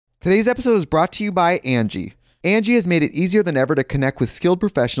Today's episode is brought to you by Angie. Angie has made it easier than ever to connect with skilled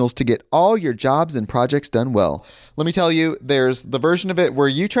professionals to get all your jobs and projects done well. Let me tell you, there's the version of it where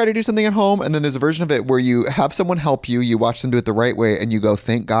you try to do something at home, and then there's a version of it where you have someone help you, you watch them do it the right way, and you go,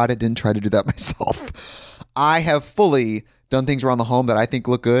 thank God I didn't try to do that myself. I have fully done things around the home that I think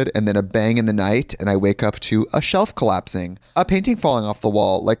look good, and then a bang in the night, and I wake up to a shelf collapsing, a painting falling off the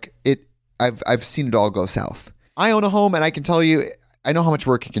wall. I've seen it all go south. I own a home, and I can tell you, I know how much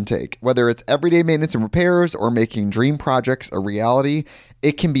work it can take. Whether it's everyday maintenance and repairs or making dream projects a reality,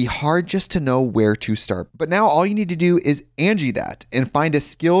 it can be hard just to know where to start. But now all you need to do is Angie that and find a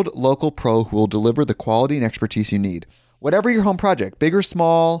skilled local pro who will deliver the quality and expertise you need. Whatever your home project, big or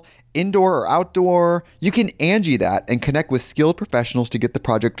small, indoor or outdoor, you can Angie that and connect with skilled professionals to get the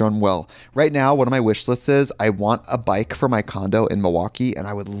project done well. Right now, one of my wish lists is I want a bike for my condo in Milwaukee, and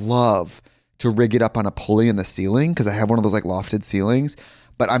I would love to rig it up on a pulley in the ceiling because I have one of those like lofted ceilings,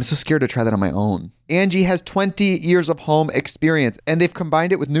 but I'm so scared to try that on my own. Angie has 20 years of home experience, and they've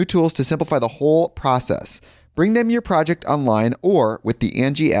combined it with new tools to simplify the whole process. Bring them your project online or with the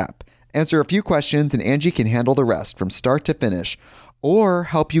Angie app. Answer a few questions and Angie can handle the rest from start to finish, or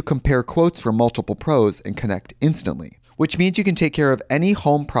help you compare quotes from multiple pros and connect instantly, which means you can take care of any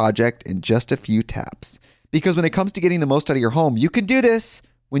home project in just a few taps. Because when it comes to getting the most out of your home, you can do this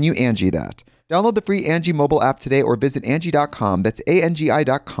when you Angie that. Download the free Angie mobile app today or visit Angie.com. That's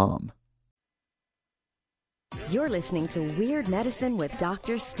ANGI.com. You're listening to Weird Medicine with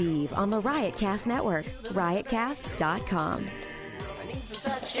Dr. Steve on the Riotcast Network, riotcast.com. I need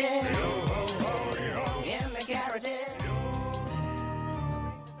some touching. Give me carotid.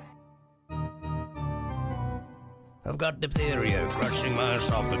 I've got diphtheria crushing my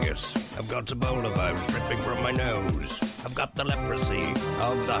esophagus. I've got Ebola vibes dripping from my nose. I've got the leprosy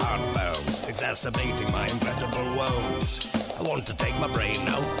of the heart valve, exacerbating my incredible woes. I want to take my brain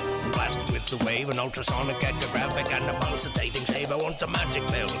out and blast it with the wave, an ultrasonic, echographic, and a pulsating shave. I want a magic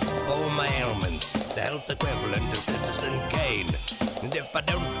pill for all my ailments, the health equivalent of Citizen Kane. And if I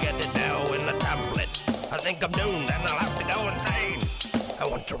don't get it now in a tablet, I think I'm doomed and I'll have to go insane. I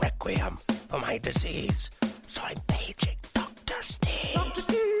want a requiem for my disease, so I'm paging Dr. Steve. Dr.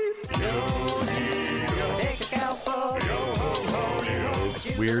 Steve.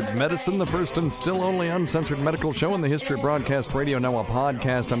 It's Weird Medicine, the first and still only uncensored medical show in the history of broadcast radio, now a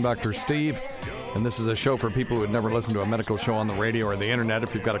podcast. I'm Dr. Steve, and this is a show for people who had never listened to a medical show on the radio or the internet.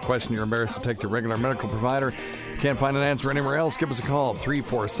 If you've got a question you're embarrassed to take to your regular medical provider, can't find an answer anywhere else, give us a call,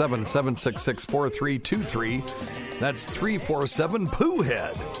 347-766-4323. That's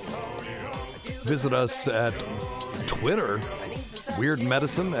 347-POOHEAD. Visit us at Twitter, Weird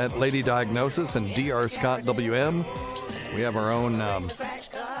Medicine at Lady Diagnosis and Dr. Scott WM. We have our own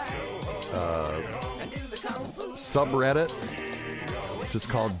subreddit, just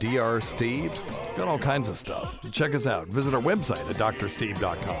called Dr. Steve. Got all kinds of stuff. Check us out. Visit our website at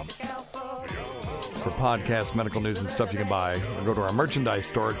drsteve.com for podcasts, medical news, and stuff you can buy. Or go to our merchandise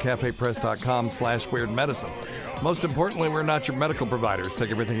store at cafepress.com/weirdmedicine. Most importantly, we're not your medical providers. Take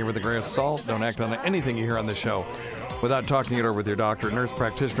everything here with a grain of salt. Don't act on anything you hear on this show without talking it over with your doctor, nurse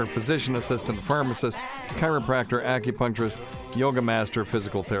practitioner, physician assistant, pharmacist, chiropractor, acupuncturist, yoga master,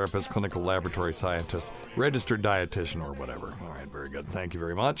 physical therapist, clinical laboratory scientist, registered dietitian, or whatever. All right, very good. Thank you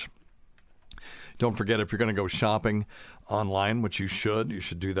very much. Don't forget, if you're going to go shopping online, which you should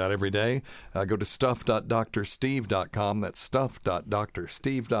do that every day, go to stuff.drsteve.com. That's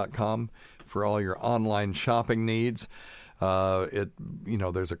stuff.drsteve.com for all your online shopping needs.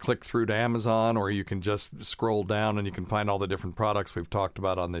 There's a click through to Amazon, or you can just scroll down and you can find all the different products we've talked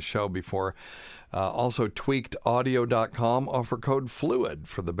about on this show before. Also, tweakedaudio.com, offer code FLUID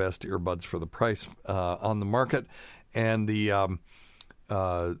for the best earbuds for the price on the market, and the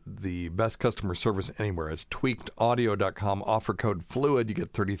best customer service anywhere. It's tweakedaudio.com, offer code FLUID. You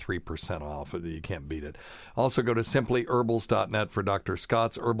get 33% off. You can't beat it. Also, go to simplyherbals.net for Dr.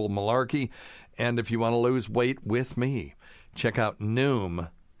 Scott's Herbal Malarkey. And if you want to lose weight with me, check out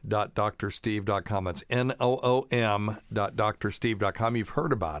noom.drsteve.com. That's noom.drsteve.com. You've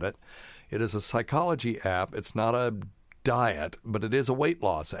heard about it. It is a psychology app. It's not a diet, but it is a weight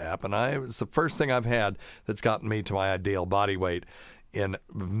loss app. And it's the first thing I've had that's gotten me to my ideal body weight in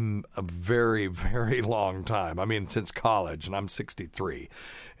a very, very long time. I mean, since college, and I'm 63.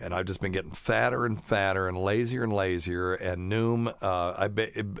 And I've just been getting fatter and fatter and lazier. And Noom,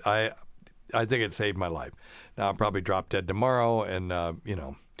 I think it saved my life. Now, I'll probably drop dead tomorrow, and,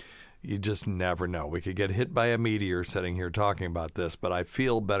 you just never know. We could get hit by a meteor sitting here talking about this, but I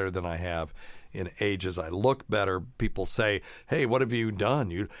feel better than I have in ages. I look better. People say, hey, what have you done?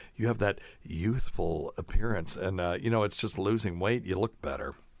 You have that youthful appearance. And, it's just losing weight. You look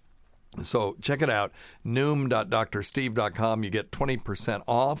better. So check it out, noom.drsteve.com. You get 20%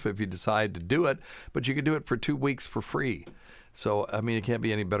 off if you decide to do it, but you can do it for 2 weeks for free. So, I mean, it can't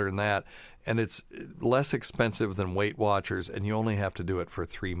be any better than that. And it's less expensive than Weight Watchers, and you only have to do it for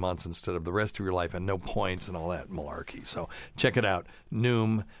 3 months instead of the rest of your life, and no points and all that malarkey. So check it out,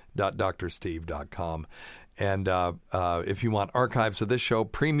 noom.drsteve.com. And if you want archives of this show,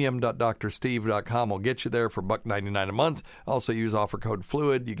 premium.drsteve.com will get you there for $1.99 a month. Also use offer code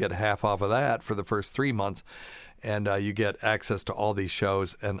FLUID. You get half off of that for the first 3 months. And you get access to all these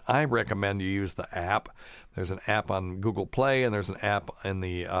shows. And I recommend you use the app. There's an app on Google Play, and there's an app in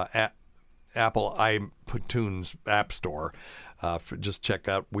the Apple iTunes App Store. Just check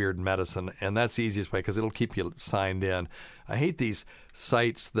out Weird Medicine. And that's the easiest way because it'll keep you signed in. I hate these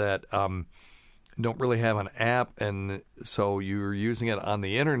sites that don't really have an app, and so you're using it on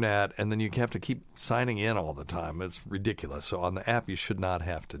the internet, and then you have to keep signing in all the time. It's ridiculous. So on the app, you should not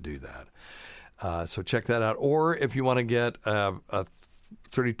have to do that. So check that out. Or if you want to get a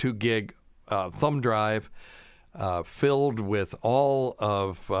 32 gig thumb drive filled with all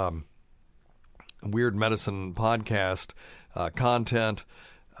of Weird Medicine podcast content,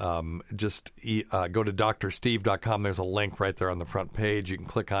 just go to drsteve.com. There's a link right there on the front page. You can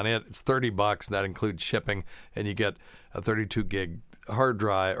click on it. It's $30. That includes shipping, and you get a 32 gig hard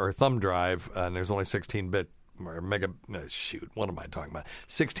drive or thumb drive, and there's only 16-bit or what am I talking about?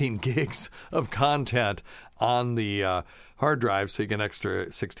 16 gigs of content on the hard drive, so you get an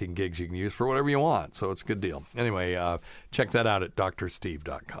extra 16 gigs you can use for whatever you want. So it's a good deal. Anyway, check that out at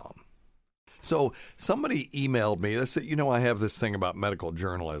drsteve.com. So somebody emailed me. They said, I have this thing about medical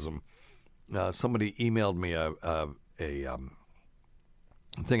journalism. Somebody emailed me a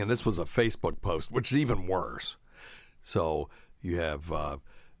thing, and this was a Facebook post, which is even worse. So you have,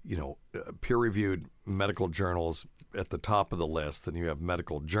 peer-reviewed medical journals at the top of the list, then you have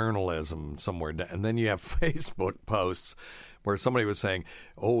medical journalism somewhere down, and then you have Facebook posts where somebody was saying,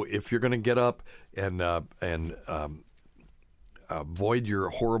 if you're going to get up and void your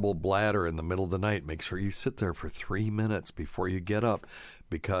horrible bladder in the middle of the night, make sure you sit there for 3 minutes before you get up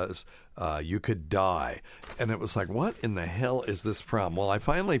because you could die. And it was like, what in the hell is this from? Well, I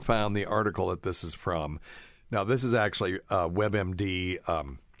finally found the article that this is from. Now, this is actually WebMD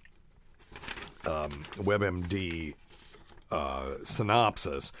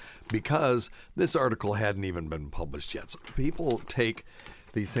synopsis, because this article hadn't even been published yet. So people take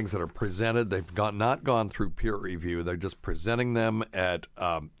these things that are presented, they've not gone through peer review. They're just presenting them at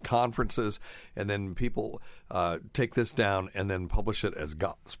conferences, and then people take this down and then publish it as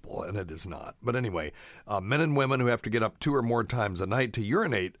gospel, and it is not. But anyway, men and women who have to get up 2 or more times a night to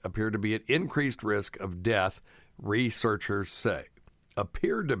urinate appear to be at increased risk of death, researchers say.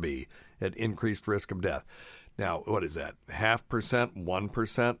 Appear to be at increased risk of death. Now, what is that? 0.5%,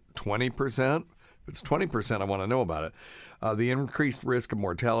 1%, 20%? If it's 20%, I want to know about it. The increased risk of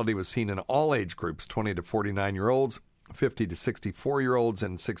mortality was seen in all age groups, 20 to 49-year-olds, 50 to 64-year-olds,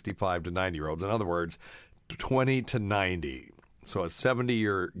 and 65 to 90-year-olds. In other words, 20 to 90. So a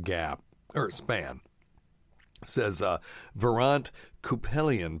 70-year gap or span. Says Virant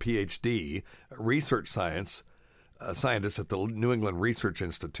Kupelian, Ph.D., research scientist at the New England Research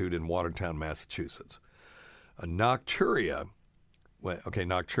Institute in Watertown, Massachusetts. Nocturia.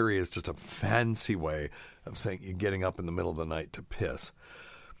 Nocturia is just a fancy way of saying you're getting up in the middle of the night to piss.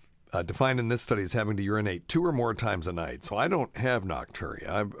 Defined in this study as having to urinate 2 or more times a night. So I don't have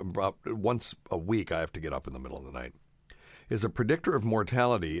nocturia. About once a week I have to get up in the middle of the night. Is a predictor of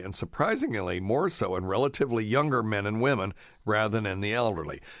mortality, and surprisingly more so in relatively younger men and women rather than in the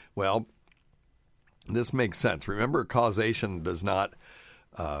elderly. Well, this makes sense. Remember, causation does not,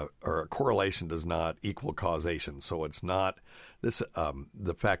 or correlation does not equal causation. So it's not this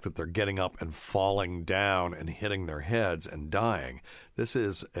the fact that they're getting up and falling down and hitting their heads and dying. This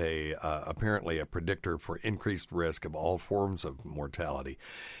is apparently a predictor for increased risk of all forms of mortality.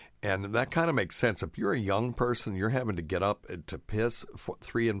 And that kind of makes sense. If you're a young person, you're having to get up to piss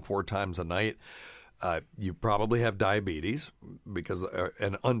 3 and 4 times a night. You probably have diabetes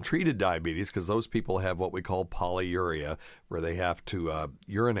and untreated diabetes, because those people have what we call polyuria, where they have to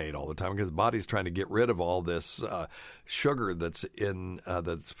urinate all the time because the body's trying to get rid of all this sugar that's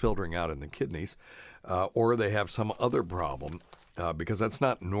that's filtering out in the kidneys, or they have some other problem because that's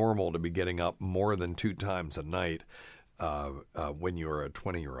not normal to be getting up more than 2 times a night when you're a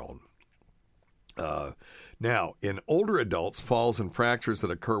 20-year-old. Now, in older adults, falls and fractures that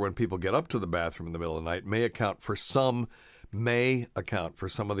occur when people get up to the bathroom in the middle of the night may account for some of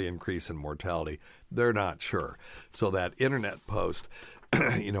the increase in mortality. They're not sure. So that internet post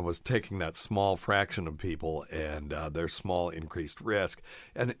was taking that small fraction of people and their small increased risk.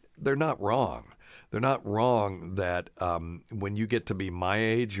 And they're not wrong. They're not wrong that when you get to be my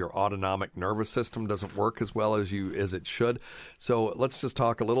age, your autonomic nervous system doesn't work as well as it should. So let's just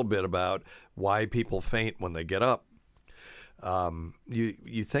talk a little bit about why people faint when they get up.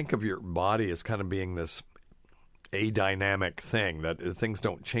 You think of your body as kind of being this adynamic thing, that things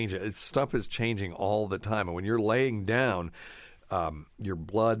don't change. Stuff is changing all the time. And when you're laying down, your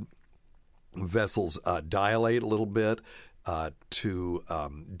blood vessels dilate a little bit to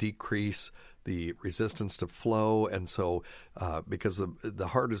decrease the resistance to flow. And so because the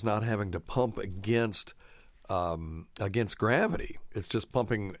heart is not having to pump against gravity, it's just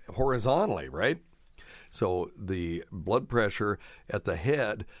pumping horizontally, right? So the blood pressure at the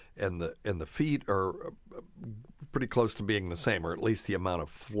head and the feet are pretty close to being the same, or at least the amount of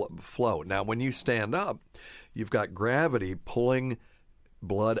flow. Now, when you stand up, you've got gravity pulling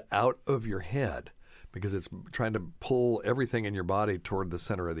blood out of your head because it's trying to pull everything in your body toward the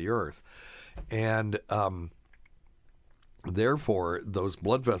center of the earth. And therefore, those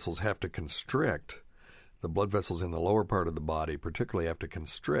blood vessels have to constrict. The blood vessels in the lower part of the body particularly have to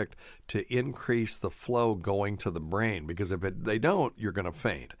constrict to increase the flow going to the brain, because if they don't, you're going to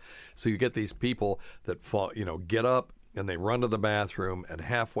faint. So you get these people that fall, get up and they run to the bathroom, and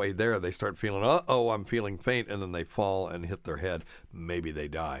halfway there they start feeling, I'm feeling faint, and then they fall and hit their head. Maybe they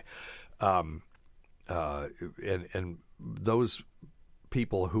die. And those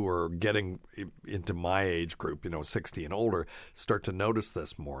people who are getting into my age group, 60 and older, start to notice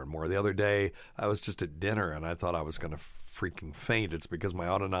this more and more. The other day, I was just at dinner and I thought I was going to freaking faint. It's because my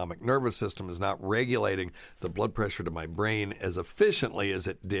autonomic nervous system is not regulating the blood pressure to my brain as efficiently as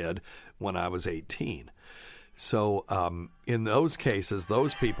it did when I was 18. So in those cases,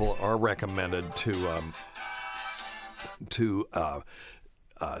 those people are recommended to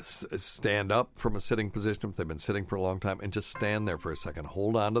stand up from a sitting position if they've been sitting for a long time, and just stand there for a second.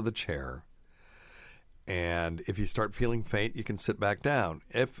 Hold on to the chair. And if you start feeling faint, you can sit back down.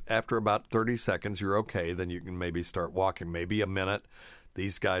 If after about 30 seconds you're okay, then you can maybe start walking, maybe a minute.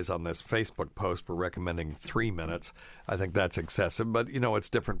 These guys on this Facebook post were recommending 3 minutes. I think that's excessive, but, it's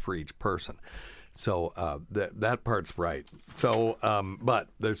different for each person. So that part's right. So, but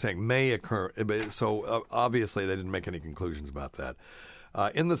they're saying may occur. So obviously they didn't make any conclusions about that.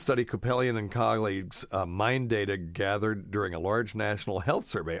 In the study, Kupelian and colleagues mined data gathered during a large national health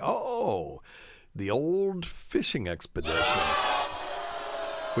survey. Oh, the old fishing expedition.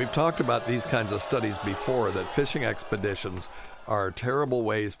 We've talked about these kinds of studies before, that fishing expeditions are terrible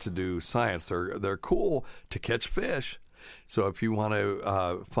ways to do science. They're cool to catch fish. So if you want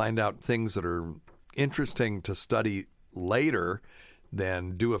to find out things that are interesting to study later,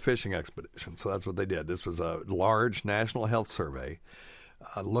 then do a fishing expedition. So that's what they did. This was a large national health survey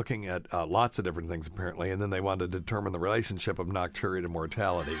looking at lots of different things, apparently, and then they wanted to determine the relationship of nocturia to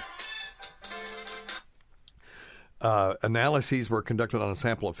mortality. Analyses were conducted on a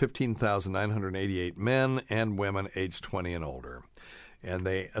sample of 15,988 men and women aged 20 and older. And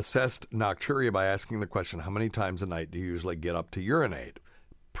they assessed nocturia by asking the question, how many times a night do you usually get up to urinate?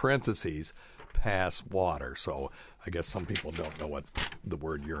 Parentheses, pass water. So I guess some people don't know what the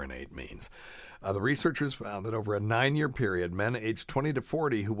word urinate means. The researchers found that over a 9-year period, men aged 20 to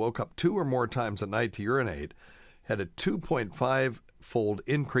 40 who woke up 2 or more times a night to urinate had a 2.5-fold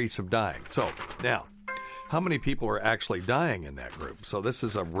increase of dying. So now, how many people are actually dying in that group? So this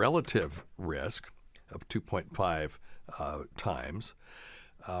is a relative risk of 2.5 times.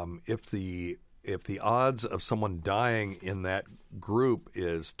 If the odds of someone dying in that group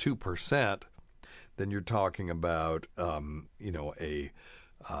is 2%, then you're talking about a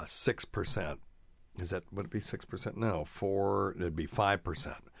 6%. Would it be 6%? No, it'd be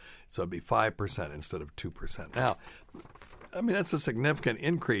 5%. So it'd be 5% instead of 2%. Now, I mean, that's a significant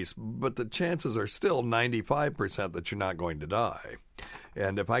increase, but the chances are still 95% that you're not going to die.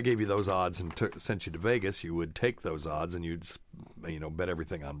 And if I gave you those odds and sent you to Vegas, you would take those odds and you'd, bet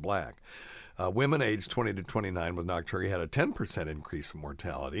everything on black. Women aged 20 to 29 with nocturia had a 10% increase in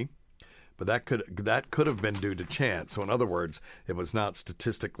mortality, but that could have been due to chance. So in other words, it was not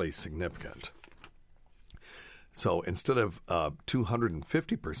statistically significant. So instead of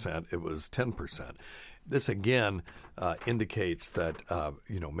 250%, it was 10%. This again indicates that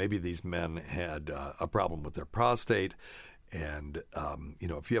maybe these men had a problem with their prostate, and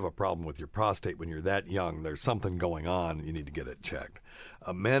if you have a problem with your prostate when you're that young, there's something going on. You need to get it checked.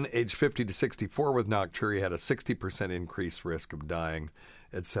 Men aged 50 to 64 with nocturia had a 60% increased risk of dying,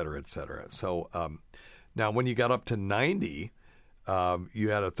 et cetera, et cetera. So now, when you got up to 90, you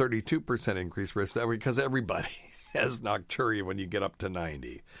had a 32% increased risk because everybody as nocturia when you get up to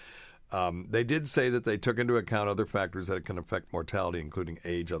 90. They did say that they took into account other factors that can affect mortality, including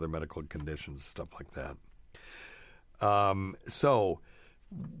age, other medical conditions, stuff like that. So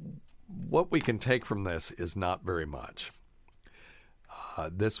what we can take from this is not very much.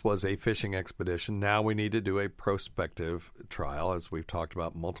 This was a fishing expedition. Now we need to do a prospective trial, as we've talked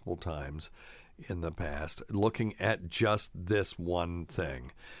about multiple times in the past, looking at just this one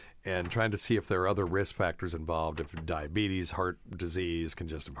thing and trying to see if there are other risk factors involved, if diabetes, heart disease,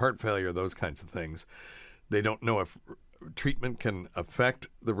 congestive heart failure, those kinds of things. They don't know if treatment can affect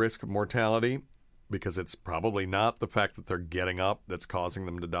the risk of mortality, because it's probably not the fact that they're getting up that's causing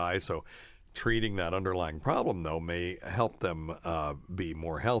them to die. So treating that underlying problem, though, may help them be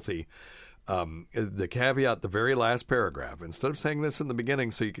more healthy. The caveat, the very last paragraph, instead of saying this in the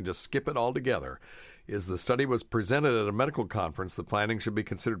beginning so you can just skip it altogether, is the study was presented at a medical conference. The findings should be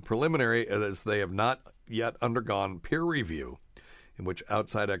considered preliminary as they have not yet undergone peer review, in which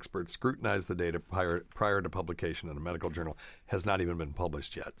outside experts scrutinize the data prior to publication in a medical journal. Has not even been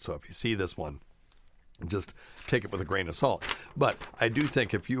published yet. So if you see this one, just take it with a grain of salt. But I do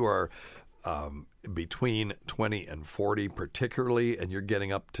think if you are between 20 and 40 particularly, and you're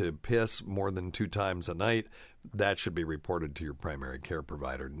getting up to piss more than 2 times a night, that should be reported to your primary care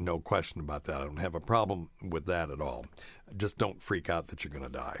provider. No question about that. I don't have a problem with that at all. Just don't freak out that you're going to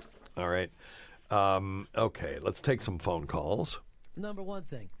die. All right? Okay, let's take some phone calls. Number one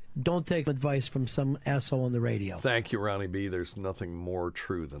thing, don't take advice from some asshole on the radio. Thank you, Ronnie B. There's nothing more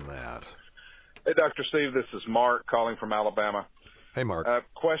true than that. Hey, Dr. Steve, this is Mark calling from Alabama. Hey, Mark.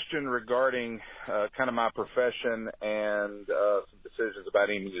 Question regarding kind of my profession and some decisions about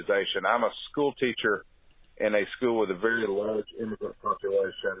immunization. I'm a school teacher in a school with a very large immigrant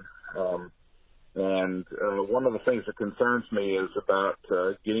population. And one of the things that concerns me is about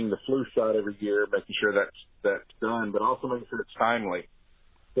getting the flu shot every year, making sure that's done, but also making sure it's timely.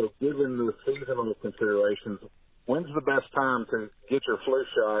 So given the seasonal considerations, when's the best time to get your flu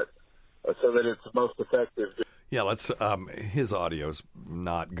shot so that it's most effective? Yeah, let's. His audio's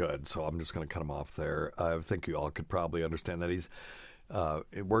not good, so I'm just going to cut him off there. I think you all could probably understand that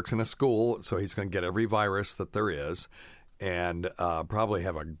he works in a school, so he's going to get every virus that there is, and probably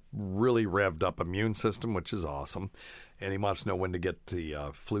have a really revved up immune system, which is awesome. And he wants to know when to get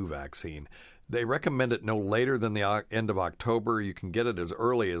the flu vaccine. They recommend it no later than the end of October. You can get it as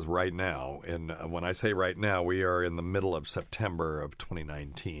early as right now. And when I say right now, we are in the middle of September of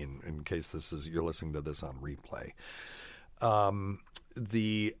 2019, in case you're listening to this on replay.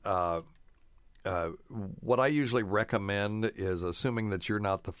 What I usually recommend is, assuming that you're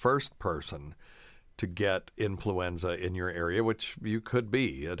not the first person to get influenza in your area, which you could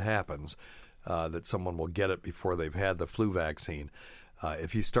be, it happens, that someone will get it before they've had the flu vaccine.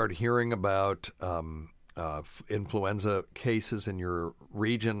 If you start hearing about influenza cases in your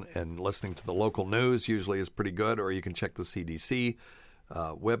region, and listening to the local news usually is pretty good, or you can check the CDC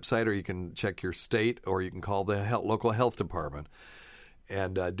website, or you can check your state, or you can call the local health department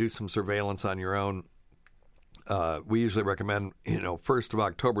and do some surveillance on your own. We usually recommend, 1st of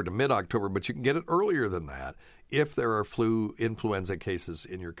October to mid-October, but you can get it earlier than that if there are influenza cases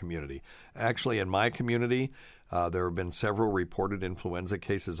in your community. Actually, in my community, there have been several reported influenza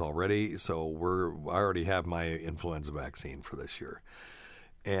cases already, so I already have my influenza vaccine for this year.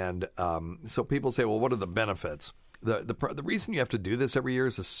 And so people say, well, what are the benefits? The reason you have to do this every year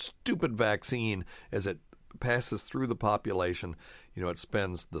is a stupid vaccine, as it passes through the population. It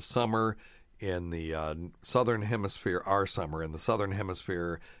spends the summer in the southern hemisphere, our summer in the southern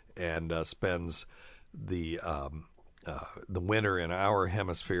hemisphere, and spends the winter in our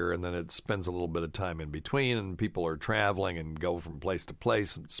hemisphere, and then it spends a little bit of time in between, and people are traveling and go from place to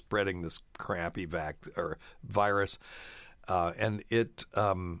place and spreading this crappy virus, and it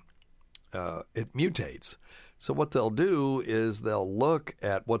mutates. So what they'll do is they'll look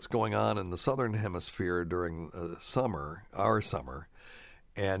at what's going on in the southern hemisphere during summer, our summer,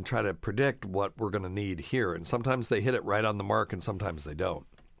 and try to predict what we're going to need here. And sometimes they hit it right on the mark, and sometimes they don't.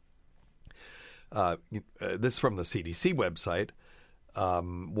 This is from the CDC website.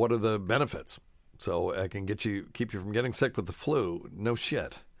 What are the benefits? So I can keep you from getting sick with the flu. No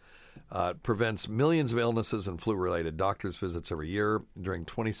shit. It prevents millions of illnesses and flu-related doctor's visits every year. During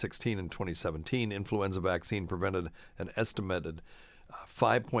 2016 and 2017, influenza vaccine prevented an estimated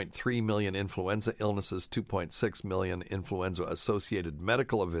 5.3 million influenza illnesses, 2.6 million influenza-associated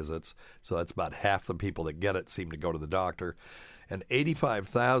medical visits. So that's about half the people that get it seem to go to the doctor. And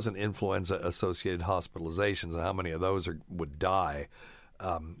 85,000 influenza-associated hospitalizations. And how many of those would die?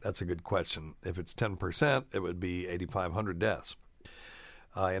 That's a good question. If it's 10%, it would be 8,500 deaths.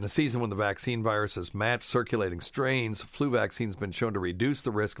 In a season when the vaccine viruses match circulating strains, flu vaccines have been shown to reduce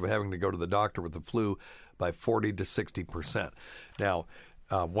the risk of having to go to the doctor with the flu by 40 to 60%. Now,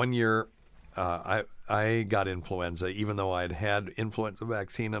 1 year I got influenza, even though I'd had influenza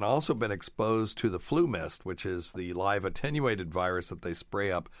vaccine, and also been exposed to the flu mist, which is the live attenuated virus that they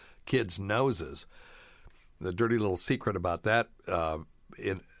spray up kids' noses. The dirty little secret about that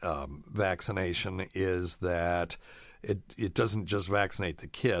vaccination is that it doesn't just vaccinate the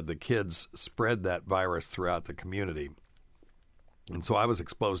kid. The kids spread that virus throughout the community. And so I was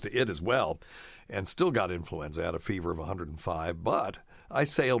exposed to it as well and still got influenza. I had a fever of 105, but I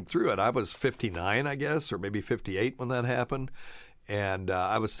sailed through it. I was 59, I guess, or maybe 58 when that happened. And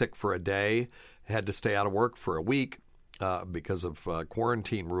I was sick for a day, had to stay out of work for a week because of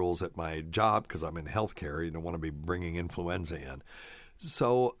quarantine rules at my job because I'm in healthcare. You don't want to be bringing influenza in.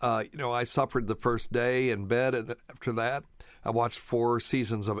 So, I suffered the first day in bed, and after that, I watched 4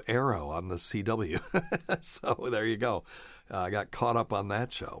 seasons of Arrow on the CW. So there you go. I got caught up on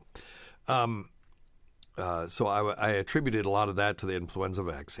that show. So I attributed a lot of that to the influenza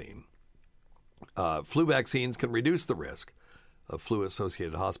vaccine. Flu vaccines can reduce the risk of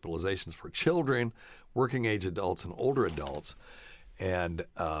flu-associated hospitalizations for children, working-age adults, and older adults. And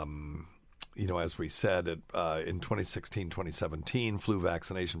as we said, in 2016-2017, flu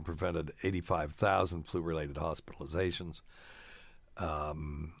vaccination prevented 85,000 flu-related hospitalizations.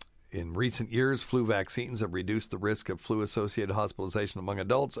 In recent years, flu vaccines have reduced the risk of flu-associated hospitalization among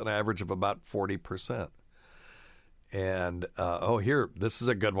adults an average of about 40%. And, this is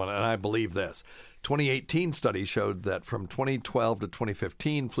a good one, and I believe this. 2018 study showed that from 2012 to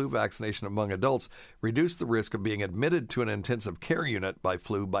 2015, flu vaccination among adults reduced the risk of being admitted to an intensive care unit by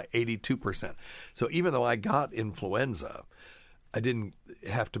flu by 82%. So even though I got influenza, I didn't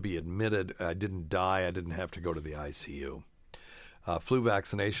have to be admitted. I didn't die. I didn't have to go to the ICU. Flu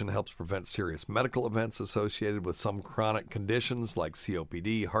vaccination helps prevent serious medical events associated with some chronic conditions like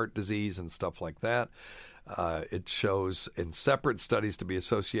COPD, heart disease, and stuff like that. It shows in separate studies to be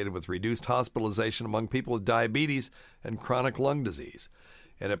associated with reduced hospitalization among people with diabetes and chronic lung disease.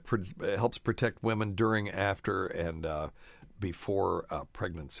 And it helps protect women during, after, and before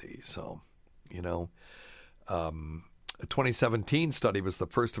pregnancy. So, a 2017 study was the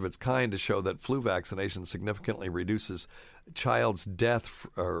first of its kind to show that flu vaccination significantly reduces child's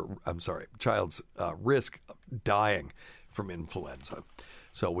risk of dying from influenza.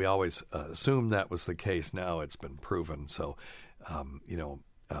 So we always assumed that was the case. Now it's been proven. So,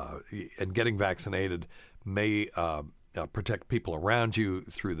 and getting vaccinated may protect people around you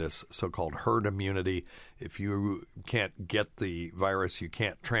through this so-called herd immunity. If you can't get the virus, you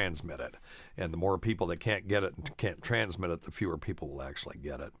can't transmit it. And the more people that can't get it and can't transmit it, the fewer people will actually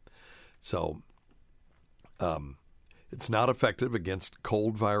get it. So it's not effective against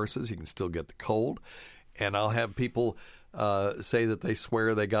cold viruses. You can still get the cold. And I'll have people say that they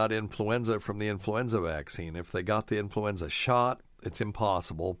swear they got influenza from the influenza vaccine. If they got the influenza shot, it's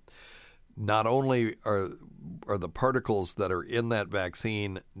impossible. Not only are the particles that are in that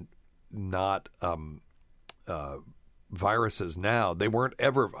vaccine not viruses now, they weren't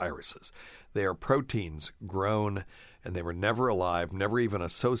ever viruses. They are proteins grown, and they were never alive, never even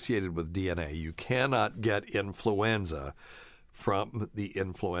associated with DNA. You cannot get influenza from the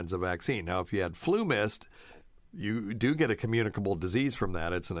influenza vaccine. Now, if you had flu mist, you do get a communicable disease from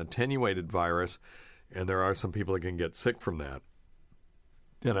that. It's an attenuated virus, and there are some people that can get sick from that.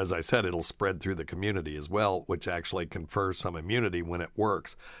 And as I said, it'll spread through the community as well, which actually confers some immunity when it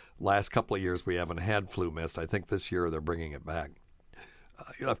works. Last couple of years, we haven't had flu mist. I think this year they're bringing it back.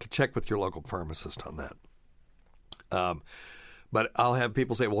 You'll have to check with your local pharmacist on that. But I'll have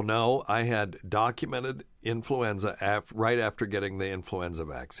people say, well, no, I had documented influenza right after getting the influenza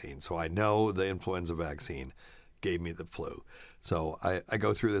vaccine. So I know the influenza vaccine gave me the flu. So I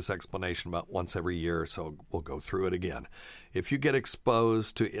go through this explanation about once every year, so we'll go through it again. If you get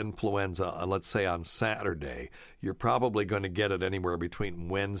exposed to influenza, let's say on Saturday, you're probably going to get it anywhere between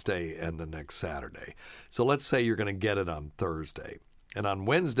Wednesday and the next Saturday. So let's say you're going to get it on Thursday. And on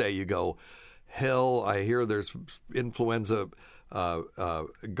Wednesday, you go, hell, I hear there's influenza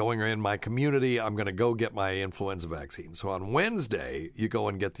going in my community. I'm going to go get my influenza vaccine. So on Wednesday, you go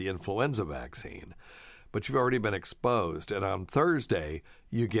and get the influenza vaccine. But you've already been exposed. And on Thursday,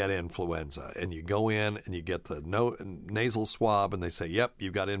 you get influenza. And you go in and you get the nasal swab, and they say, yep,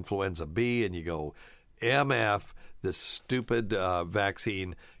 you've got influenza B. And you go, MF, this stupid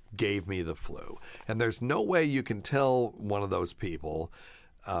vaccine gave me the flu. And there's no way you can tell one of those people.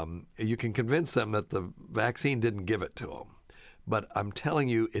 You can convince them that the vaccine didn't give it to them. But I'm telling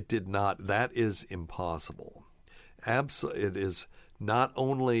you, it did not. That is impossible. It is not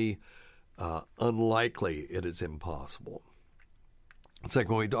only unlikely, it is impossible. It's like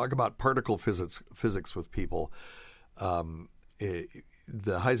when we talk about particle physics with people, the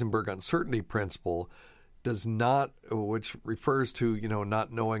Heisenberg uncertainty principle does not, which refers to,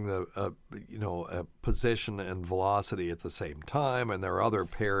 not knowing the, position and velocity at the same time. And there are other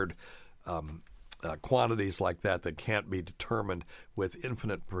paired quantities like that can't be determined with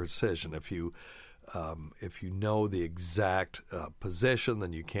infinite precision. If you know the exact position,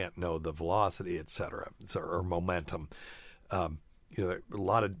 then you can't know the velocity, et cetera, or momentum. There are a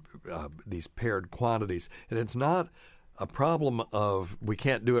lot of these paired quantities, and it's not a problem of we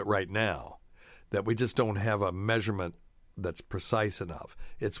can't do it right now, that we just don't have a measurement that's precise enough.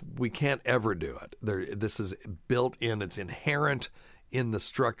 It's we can't ever do it. This is built in, it's inherent in the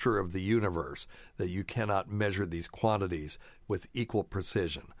structure of the universe that you cannot measure these quantities with equal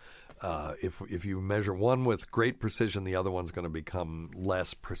precision. If you measure one with great precision, the other one's going to become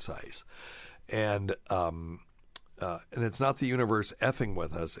less precise. And it's not the universe effing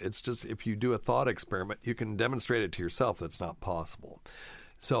with us. It's just if you do a thought experiment, you can demonstrate it to yourself that's not possible.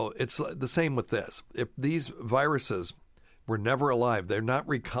 So it's the same with this. If these viruses were never alive, they're not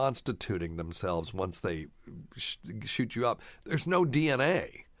reconstituting themselves once they shoot you up. There's no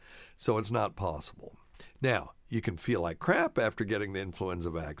DNA, so it's not possible. Now, you can feel like crap after getting the influenza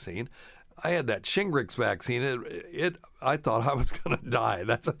vaccine. I had that Shingrix vaccine. I thought I was going to die.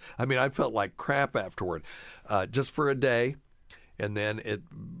 I felt like crap afterward, just for a day, and then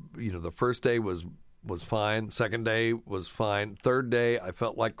the first day was fine. Second day was fine. Third day, I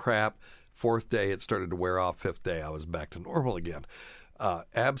felt like crap. Fourth day, it started to wear off. Fifth day, I was back to normal again.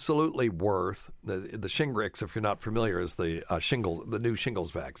 Absolutely worth the Shingrix. If you're not familiar, is the new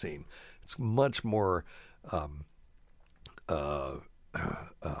shingles vaccine. It's much more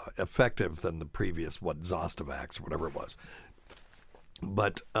effective than the previous, Zostavax or whatever it was.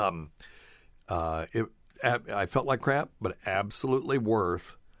 But I felt like crap, but absolutely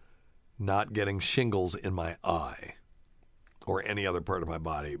worth not getting shingles in my eye or any other part of my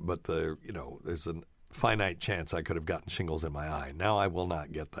body. But there's a finite chance I could have gotten shingles in my eye. Now I will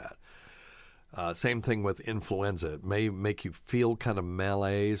not get that. Same thing with influenza. It may make you feel kind of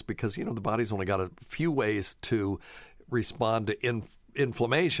malaise because, the body's only got a few ways to respond to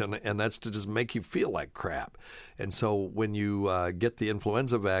inflammation, and that's to just make you feel like crap. And so when you get the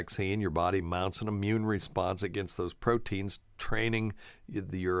influenza vaccine, your body mounts an immune response against those proteins, training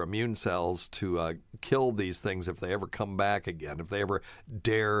your immune cells to kill these things if they ever come back again. If they ever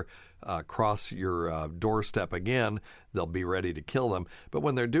dare cross your doorstep again, they'll be ready to kill them. But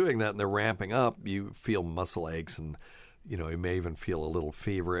when they're doing that and they're ramping up, you feel muscle aches and you may even feel a little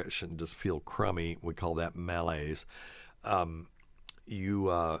feverish and just feel crummy. We call that malaise.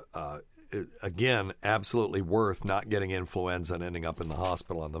 Again, absolutely worth not getting influenza and ending up in the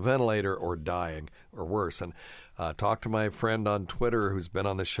hospital on the ventilator or dying or worse. And talk to my friend on Twitter who's been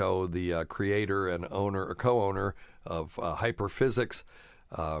on the show, the creator and owner or co-owner of Hyperphysics,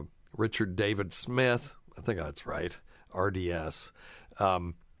 Richard David Smith. I think that's right. RDS.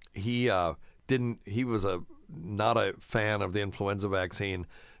 He was not a fan of the influenza vaccine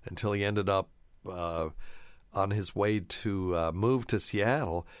until he ended up on his way to move to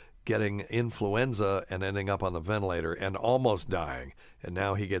Seattle, getting influenza and ending up on the ventilator and almost dying. And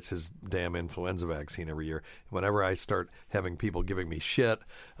now he gets his damn influenza vaccine every year. Whenever I start having people giving me shit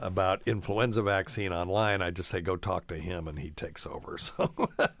about influenza vaccine online, I just say, go talk to him, and he takes over. So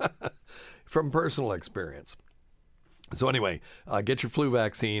from personal experience. So anyway, get your flu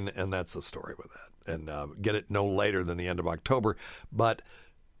vaccine, and that's the story with that. And get it no later than the end of October, but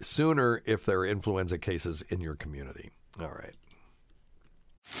sooner if there are influenza cases in your community. All right.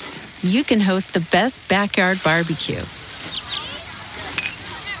 You can host the best backyard barbecue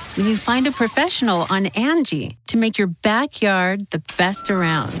when you find a professional on Angie to make your backyard the best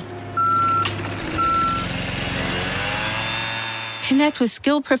around. Connect with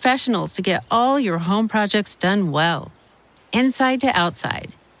skilled professionals to get all your home projects done well. Inside to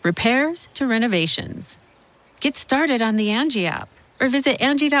outside, repairs to renovations. Get started on the Angie app or visit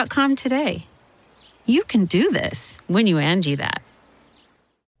Angie.com today. You can do this when you Angie that.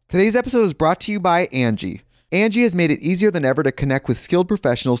 Today's episode is brought to you by Angie. Angie has made it easier than ever to connect with skilled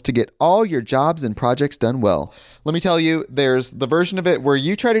professionals to get all your jobs and projects done well. Let me tell you, there's the version of it where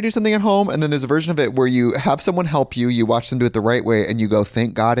you try to do something at home, and then there's a version of it where you have someone help you, you watch them do it the right way, and you go,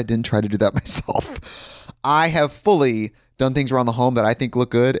 thank God I didn't try to do that myself. I have fully done things around the home that I think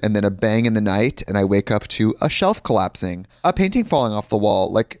look good, and then a bang in the night, and I wake up to a shelf collapsing, a painting falling off the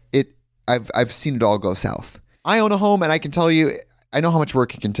wall. I've seen it all go south. I own a home, and I can tell you, I know how much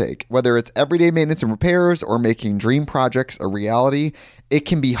work it can take. Whether it's everyday maintenance and repairs or making dream projects a reality, it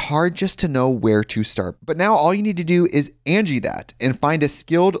can be hard just to know where to start. But now all you need to do is Angie that and find a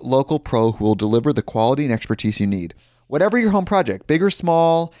skilled local pro who will deliver the quality and expertise you need. Whatever your home project, big or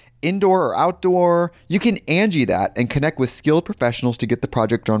small, indoor or outdoor, you can Angie that and connect with skilled professionals to get the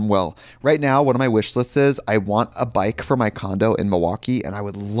project done well. Right now, one of my wish lists is I want a bike for my condo in Milwaukee, and I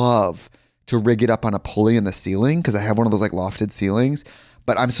would love to rig it up on a pulley in the ceiling because I have one of those like lofted ceilings,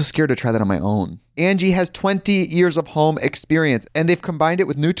 but I'm so scared to try that on my own. Angie has 20 years of home experience, and they've combined it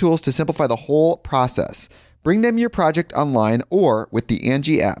with new tools to simplify the whole process. Bring them your project online or with the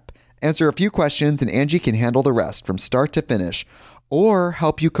Angie app. Answer a few questions and Angie can handle the rest from start to finish, or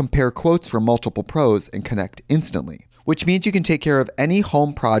help you compare quotes from multiple pros and connect instantly, which means you can take care of any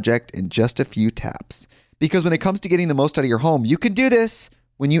home project in just a few taps. Because when it comes to getting the most out of your home, you can do this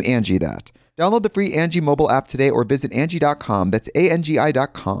when you Angie that. Download the free Angie mobile app today or visit Angie.com. That's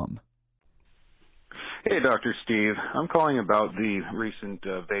ANGI.com. Hey, Dr. Steve. I'm calling about the recent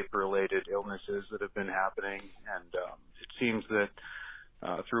vape-related illnesses that have been happening, and it seems that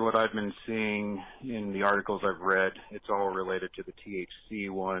through what I've been seeing in the articles I've read, it's all related to the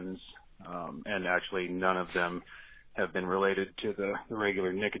THC ones, and actually none of them have been related to the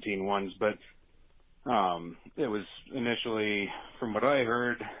regular nicotine ones, but it was initially, from what I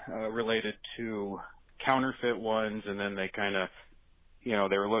heard, related to counterfeit ones, and then they kind of,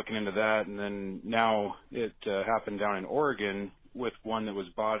 they were looking into that, and then now it happened down in Oregon with one that was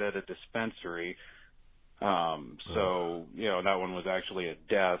bought at a dispensary. So, that one was actually a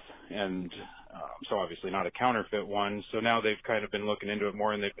death, and so obviously not a counterfeit one. So now they've kind of been looking into it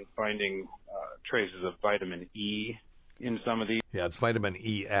more, and they've been finding traces of vitamin E in some of these. Yeah, it's vitamin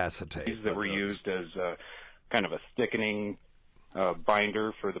E acetate. That were used as kind of a thickening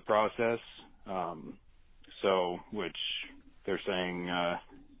binder for the process. Which they're saying,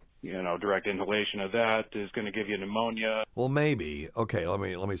 direct inhalation of that is going to give you pneumonia. Well, maybe. Okay, let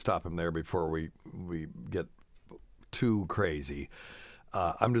me stop him there before we get too crazy.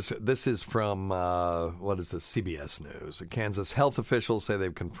 This is from, what is this, CBS News. Kansas health officials say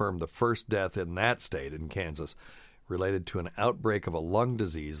they've confirmed the first death in that state, in Kansas, related to an outbreak of a lung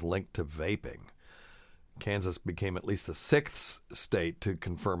disease linked to vaping. Kansas became at least the sixth state to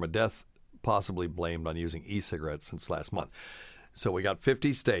confirm a death possibly blamed on using e-cigarettes since last month. So we got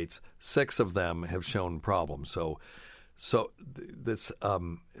 50 states. 6 of them have shown problems. So this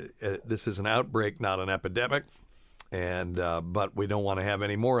is an outbreak, not an epidemic. And but we don't want to have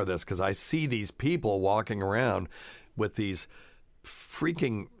any more of this because I see these people walking around with these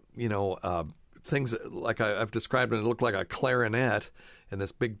freaking, things like I've described it. It looked like a clarinet and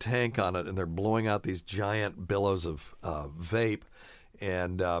this big tank on it, and they're blowing out these giant billows of vape.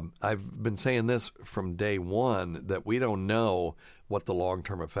 And I've been saying this from day one that we don't know what the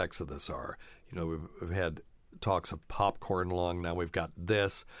long-term effects of this are. We've had talks of popcorn lung. Now we've got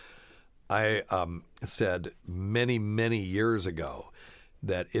this. I said many, many years ago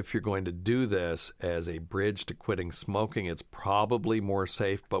that if you're going to do this as a bridge to quitting smoking, it's probably more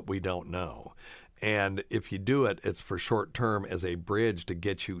safe, but we don't know. And if you do it, it's for short term as a bridge to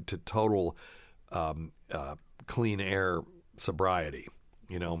get you to total clean air sobriety,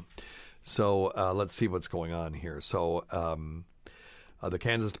 So let's see what's going on here. So the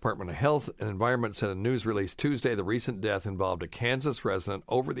Kansas Department of Health and Environment said in a news release Tuesday the recent death involved a Kansas resident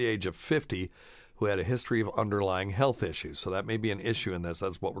over the age of 50 who had a history of underlying health issues. So that may be an issue in this.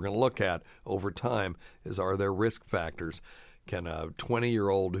 That's what we're going to look at over time is, are there risk factors? Can a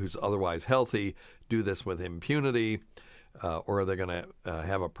 20-year-old who's otherwise healthy do this with impunity, or are they going to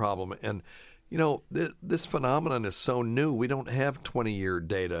have a problem? And this phenomenon is so new. We don't have 20-year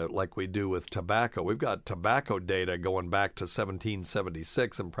data like we do with tobacco. We've got tobacco data going back to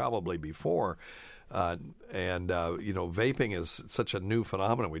 1776 and probably before. Vaping is such a new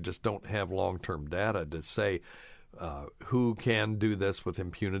phenomenon. We just don't have long-term data to say who can do this with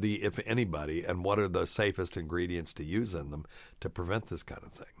impunity, if anybody, and what are the safest ingredients to use in them to prevent this kind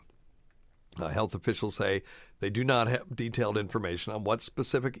of thing. Health officials say they do not have detailed information on what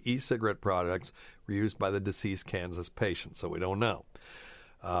specific e-cigarette products were used by the deceased Kansas patient, so we don't know.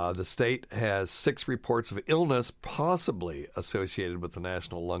 The state has 6 reports of illness possibly associated with the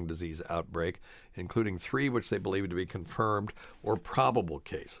national lung disease outbreak, including 3 which they believe to be confirmed or probable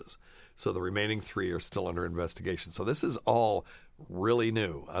cases. So the remaining 3 are still under investigation. So this is all really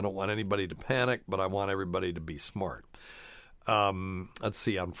new. I don't want anybody to panic, but I want everybody to be smart. Let's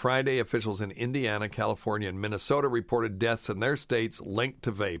see. On Friday, officials in Indiana, California, and Minnesota reported deaths in their states linked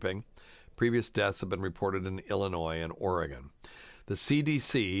to vaping. Previous deaths have been reported in Illinois and Oregon. The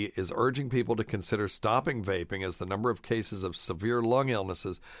CDC is urging people to consider stopping vaping as the number of cases of severe lung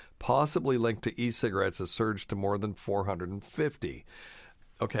illnesses possibly linked to e-cigarettes has surged to more than 450.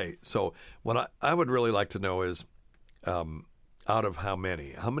 Okay, so what I would really like to know is, out of how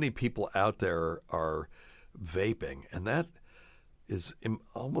many people out there are vaping? And that is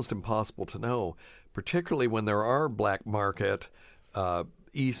almost impossible to know, particularly when there are black market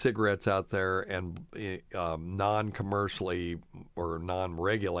e-cigarettes out there and non-commercially or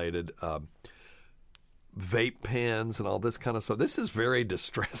non-regulated vape pens and all this kind of stuff. This is very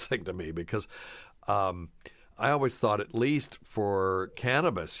distressing to me because I always thought, at least for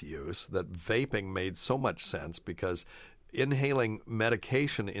cannabis use, that vaping made so much sense because inhaling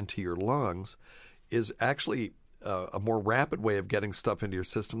medication into your lungs is actually a more rapid way of getting stuff into your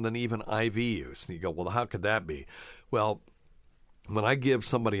system than even IV use. And you go, well, how could that be? Well, when I give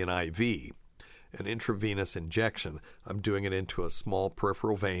somebody an IV, an intravenous injection, I'm doing it into a small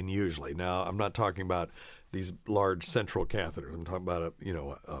peripheral vein usually. Now, I'm not talking about these large central catheters. I'm talking about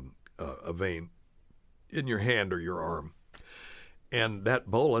a vein in your hand or your arm. And that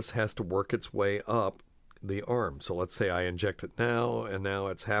bolus has to work its way up the arm. So let's say I inject it now, and now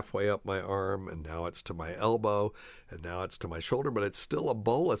it's halfway up my arm, and now it's to my elbow, and now it's to my shoulder, but it's still a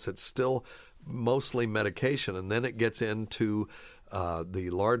bolus. It's still mostly medication, and then it gets into the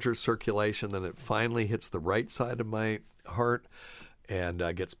larger circulation, then it finally hits the right side of my heart and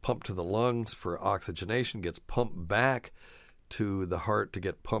gets pumped to the lungs for oxygenation, gets pumped back to the heart to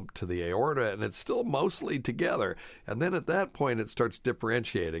get pumped to the aorta, and it's still mostly together. And then at that point, it starts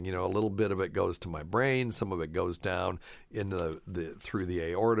differentiating. You know, a little bit of it goes to my brain, some of it goes down into through the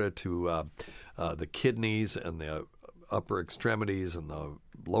aorta to the kidneys and the upper extremities and the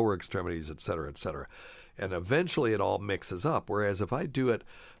lower extremities, et cetera, et cetera. And eventually it all mixes up. Whereas if I do it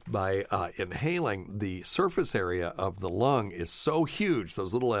by inhaling, the surface area of the lung is so huge,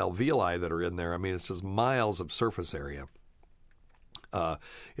 those little alveoli that are in there, I mean, it's just miles of surface area.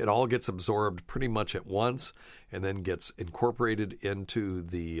 It all gets absorbed pretty much at once and then gets incorporated into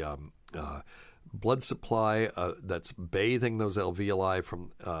the blood supply that's bathing those alveoli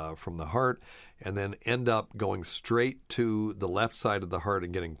from the heart, and then end up going straight to the left side of the heart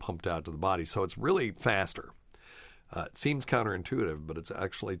and getting pumped out to the body. So it's really faster. It seems counterintuitive, but it's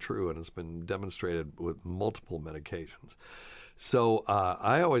actually true, and it's been demonstrated with multiple medications. So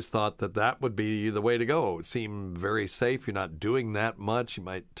I always thought that would be the way to go. It would seem very safe. You're not doing that much. You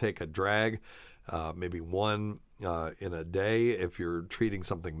might take a drag, maybe one in a day. If you're treating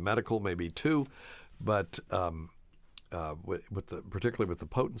something medical, maybe two. But particularly with the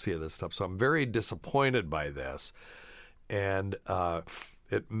potency of this stuff. So I'm very disappointed by this. And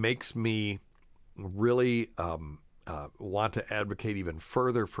it makes me really want to advocate even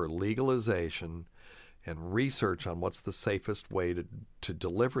further for legalization and research on what's the safest way to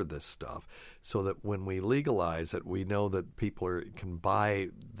deliver this stuff, so that when we legalize it, we know that people can buy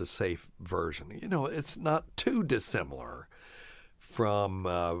the safe version. You know, it's not too dissimilar from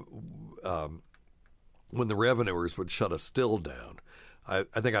when the revenuers would shut a still down. I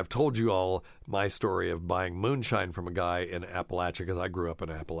think I've told you all my story of buying moonshine from a guy in Appalachia, because I grew up in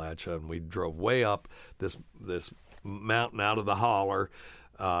Appalachia, and we drove way up this mountain out of the holler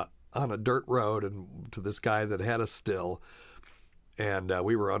on a dirt road, and to this guy that had a still, and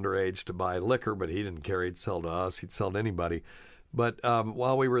we were underage to buy liquor, but he didn't care. He'd sell to us. He'd sell to anybody. But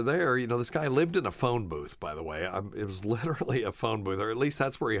while we were there, you know, this guy lived in a phone booth, by the way. It was literally a phone booth, or at least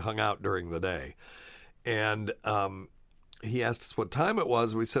that's where he hung out during the day. And he asked us what time it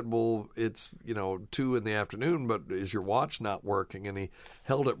was. We said, well, it's, 2 in the afternoon, but is your watch not working? And he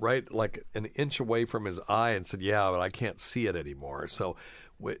held it right like an inch away from his eye and said, yeah, but I can't see it anymore. So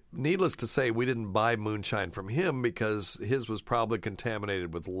needless to say, we didn't buy moonshine from him because his was probably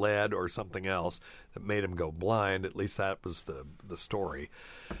contaminated with lead or something else that made him go blind. At least that was the story.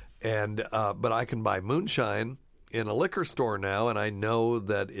 And but I can buy moonshine in a liquor store now, and I know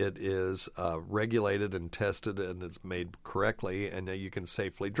that it is regulated and tested and it's made correctly, and you can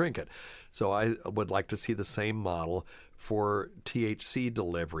safely drink it. So I would like to see the same model for THC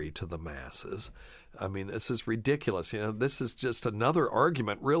delivery to the masses. I mean, this is ridiculous. This is just another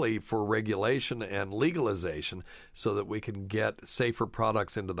argument, really, for regulation and legalization so that we can get safer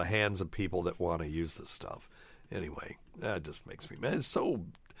products into the hands of people that want to use this stuff. Anyway, that just makes me mad. It's so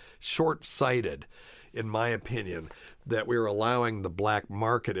short-sighted, in my opinion, that we're allowing the black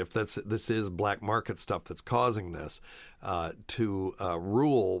market, if this is black market stuff that's causing this, to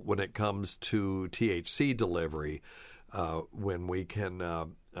rule when it comes to THC delivery, when we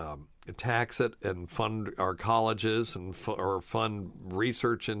can tax it and fund our colleges or fund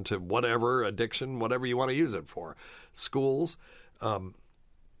research into whatever addiction, whatever you want to use it for, schools.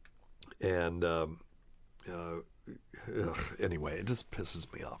 Anyway, it just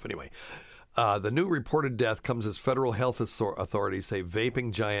pisses me off. Anyway, the new reported death comes as federal health authorities say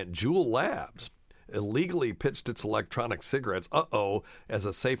vaping giant Juul Labs illegally pitched its electronic cigarettes, as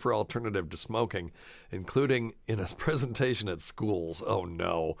a safer alternative to smoking, including in a presentation at schools. Oh,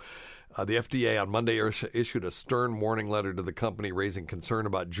 no. The FDA on Monday issued a stern warning letter to the company, raising concern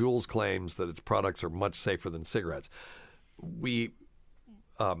about Juul's claims that its products are much safer than cigarettes. They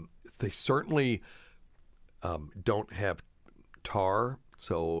certainly don't have tar,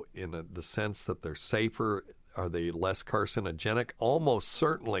 so in the sense that they're safer, are they less carcinogenic? Almost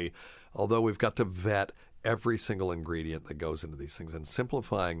certainly, although we've got to vet every single ingredient that goes into these things and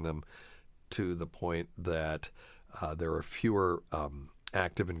simplifying them to the point that there are fewer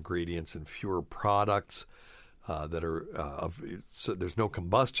active ingredients and fewer products that are so there's no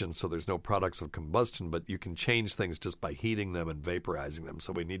combustion, so there's no products of combustion, but you can change things just by heating them and vaporizing them.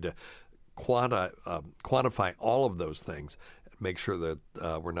 So we need to quantify all of those things, make sure that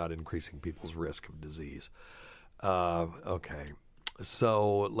we're not increasing people's risk of disease. Okay,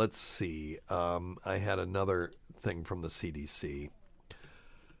 so let's see. I had another thing from the CDC.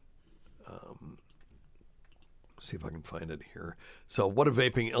 See if I can find it here. So what have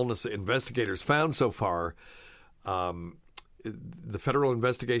vaping illness investigators found so far? The federal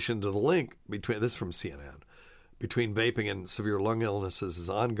investigation into the link between, this is from CNN, between vaping and severe lung illnesses is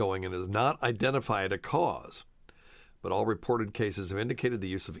ongoing and has not identified a cause. But all reported cases have indicated the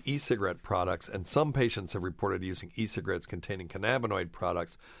use of e-cigarette products, and some patients have reported using e-cigarettes containing cannabinoid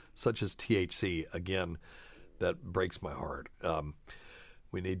products such as THC. Again, that breaks my heart.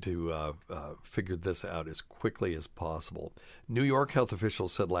 We need to figure this out as quickly as possible. New York health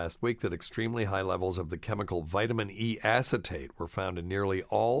officials said last week that extremely high levels of the chemical vitamin E acetate were found in nearly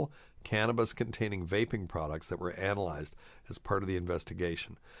all cannabis-containing vaping products that were analyzed as part of the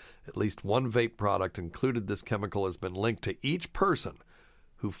investigation. At least one vape product included this chemical has been linked to each person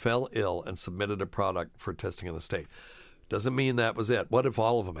who fell ill and submitted a product for testing in the state. Doesn't mean that was it. What if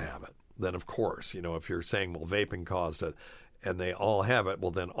all of them have it? Then, of course, if you're saying, well, vaping caused it, and they all have it,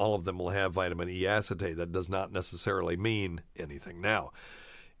 well, then all of them will have vitamin E acetate. That does not necessarily mean anything. Now,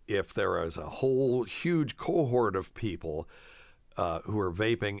 if there is a whole huge cohort of people who are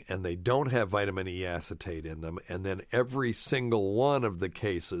vaping and they don't have vitamin E acetate in them, and then every single one of the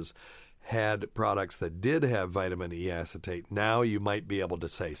cases had products that did have vitamin E acetate, now you might be able to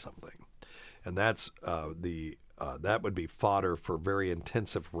say something. And that's that would be fodder for very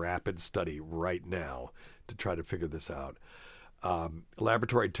intensive rapid study right now to try to figure this out.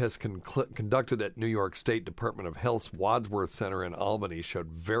 Laboratory tests conducted at New York State Department of Health's Wadsworth Center in Albany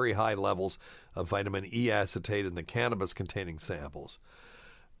showed very high levels of vitamin E acetate in the cannabis-containing samples.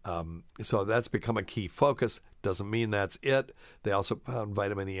 So that's become a key focus. Doesn't mean that's it. They also found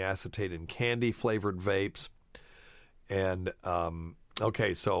vitamin E acetate in candy-flavored vapes. And,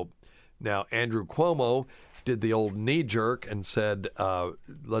 so now Andrew Cuomo did the old knee-jerk and said,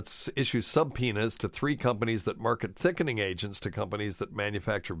 let's issue subpoenas to 3 companies that market thickening agents to companies that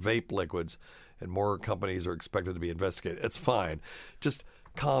manufacture vape liquids, and more companies are expected to be investigated. It's fine. Just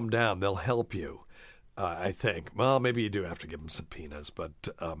calm down. They'll help you, I think. Well, maybe you do have to give them subpoenas, but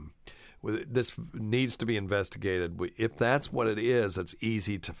this needs to be investigated. If that's what it is, it's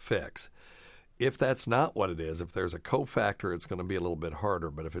easy to fix. If that's not what it is, if there's a cofactor, it's going to be a little bit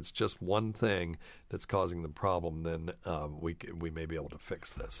harder. But if it's just one thing that's causing the problem, then we may be able to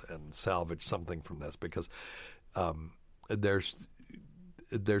fix this and salvage something from this, because there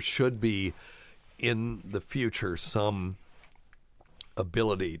should be in the future some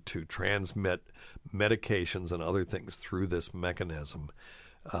ability to transmit medications and other things through this mechanism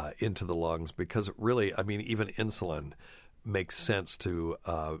into the lungs, because really, even insulin makes sense to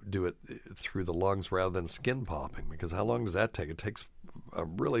do it through the lungs rather than skin popping, because how long does that take? It takes a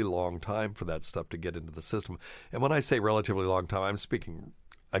really long time for that stuff to get into the system. And when I say relatively long time, I'm speaking,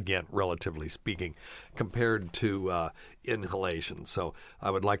 again, relatively speaking, compared to inhalation. So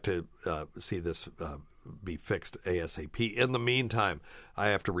I would like to see this be fixed ASAP. In the meantime, I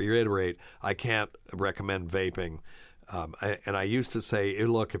have to reiterate, I can't recommend vaping. I used to say,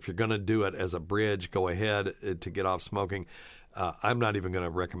 look, if you're going to do it as a bridge, go ahead to get off smoking. I'm not even going to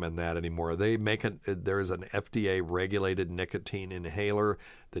recommend that anymore. There is an FDA-regulated nicotine inhaler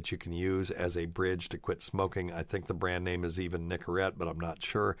that you can use as a bridge to quit smoking. I think the brand name is even Nicorette, but I'm not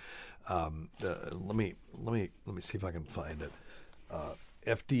sure. Let me see if I can find it.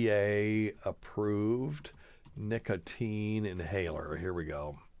 FDA-approved nicotine inhaler. Here we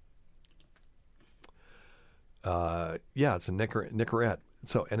go. It's a Nicorette.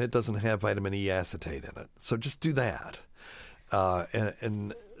 So, and it doesn't have vitamin E acetate in it. So just do that.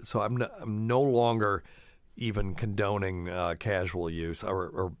 And so I'm no longer even condoning casual use,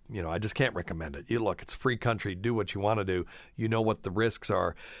 or I just can't recommend it. Look, it's a free country. Do what you want to do. You know what the risks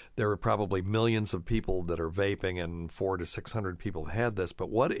are. There are probably millions of people that are vaping, and 400 to 600 people have had this. But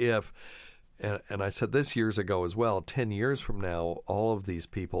what if, and I said this years ago as well, 10 years from now, all of these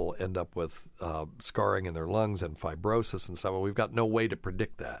people end up with scarring in their lungs and fibrosis and stuff. We've got no way to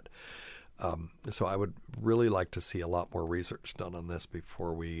predict that. So I would really like to see a lot more research done on this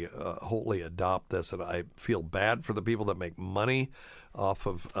before we wholly adopt this. And I feel bad for the people that make money off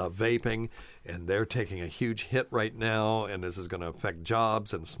of vaping, and they're taking a huge hit right now, and this is going to affect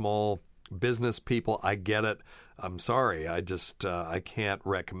jobs and small business people. I get it. I'm sorry. I just I can't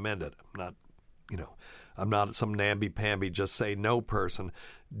recommend it. I'm not some namby-pamby just say no person.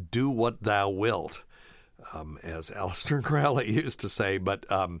 Do what thou wilt, as Aleister Crowley used to say, but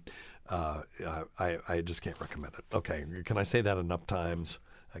I just can't recommend it. Okay, can I say that enough times?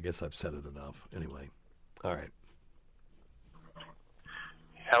 I guess I've said it enough. Anyway, all right.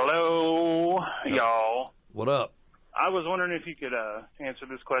 Hello, y'all. What up? I was wondering if you could answer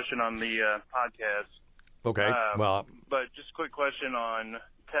this question on the podcast. Okay, but just a quick question on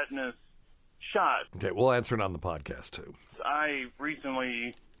tetanus shot. Okay, we'll answer it on the podcast, too. I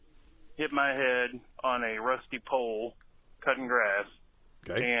recently hit my head on a rusty pole cutting grass.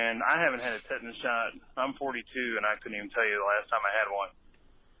 Okay. And I haven't had a tetanus shot. I'm 42, and I couldn't even tell you the last time I had one.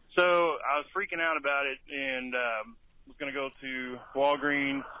 So I was freaking out about it, and was going to go to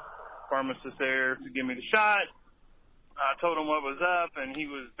Walgreens, pharmacist there, to give me the shot. I told him what was up, and he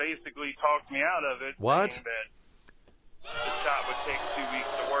was basically talked me out of it. What? Saying that the shot would take 2 weeks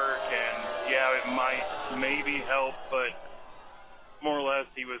to work, and yeah, it might maybe help, but more or less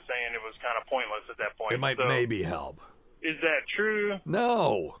he was saying it was kind of pointless at that point. It might maybe help. Is that true?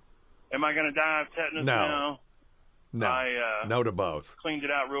 No. Am I going to die of tetanus now? No. No to both. Cleaned it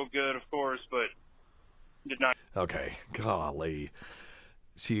out real good, of course, but did not. Okay. Golly.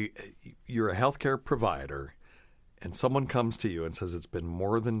 See, you're a healthcare provider, and someone comes to you and says, it's been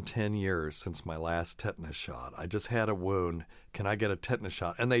more than 10 years since my last tetanus shot. I just had a wound. Can I get a tetanus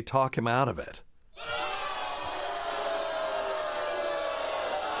shot? And they talk him out of it.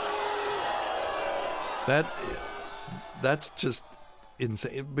 That's just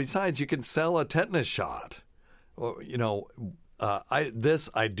insane. Besides, you can sell a tetanus shot. I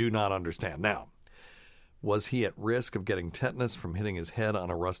do not understand. Now, was he at risk of getting tetanus from hitting his head on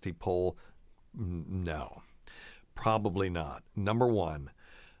a rusty pole? No, probably not. Number one,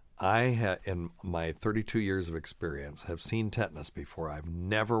 I in my 32 years of experience, have seen tetanus before. I've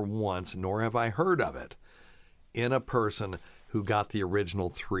never once, nor have I heard of it, in a person who got the original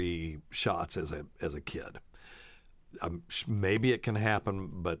 3 shots as a kid. Maybe it can happen,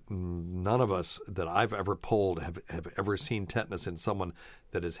 but none of us that I've ever polled have ever seen tetanus in someone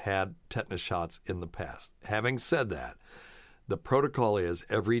that has had tetanus shots in the past. Having said that, the protocol is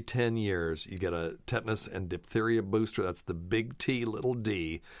every 10 years you get a tetanus and diphtheria booster. That's the big T, little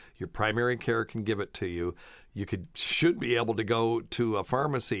d. Your primary care can give it to you. You should be able to go to a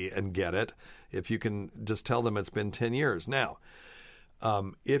pharmacy and get it if you can just tell them it's been 10 years. Now,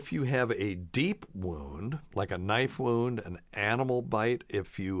 if you have a deep wound, like a knife wound, an animal bite,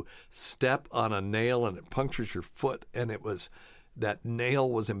 if you step on a nail and it punctures your foot and that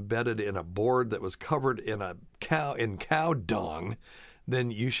nail was embedded in a board that was covered in cow dung, then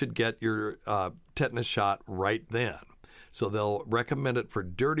you should get your tetanus shot right then. So they'll recommend it for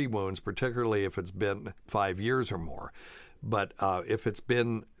dirty wounds, particularly if it's been 5 years or more. But if it's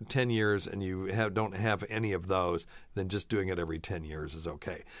been 10 years and you don't have any of those, then just doing it every 10 years is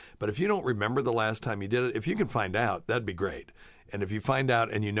okay. But if you don't remember the last time you did it, if you can find out, that'd be great. And if you find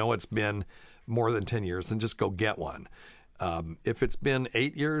out and you know it's been more than 10 years, then just go get one. If it's been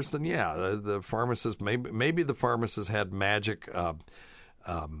 8 years, then yeah, the pharmacist, maybe the pharmacist had magic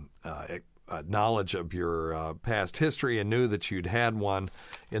knowledge of your past history and knew that you'd had one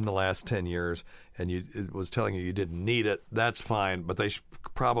in the last 10 years and it was telling you didn't need it. That's fine, but they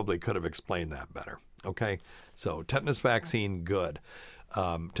probably could have explained that better. Okay, so tetanus vaccine, good.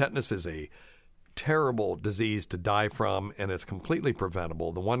 Tetanus is a terrible disease to die from, and it's completely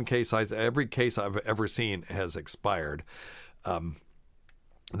preventable. Every case I've ever seen has expired.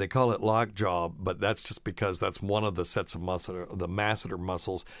 They call it lockjaw, but that's just because that's one of the sets of muscle, the masseter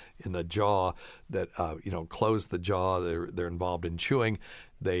muscles in the jaw that close the jaw. They're involved in chewing.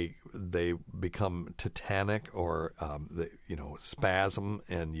 They become tetanic or spasm,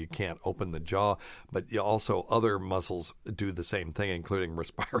 and you can't open the jaw. But also other muscles do the same thing, including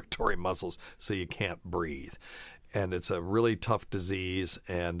respiratory muscles, so you can't breathe. and it's a really tough disease.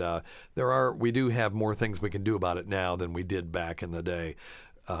 And we do have more things we can do about it now than we did back in the day.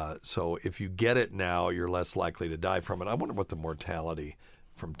 So if you get it now, you're less likely to die from it. I wonder what the mortality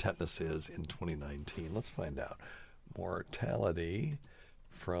from tetanus is in 2019. Let's find out. Mortality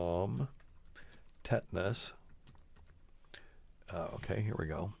from tetanus. Okay, here we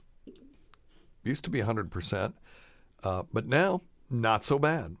go. Used to be 100%, but now not so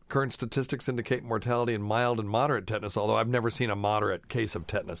bad. Current statistics indicate mortality in mild and moderate tetanus, although I've never seen a moderate case of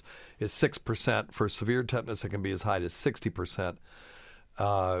tetanus, is 6%. For severe tetanus, it can be as high as 60%.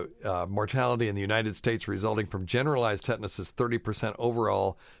 Mortality in the United States resulting from generalized tetanus is 30%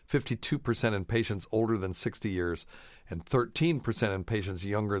 overall, 52% in patients older than 60 years, and 13% in patients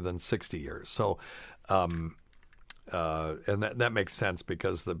younger than 60 years. So, and that makes sense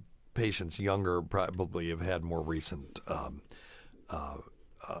because the patients younger probably have had more recent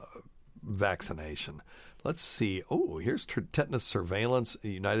vaccination. Let's see. Oh, here's tetanus surveillance in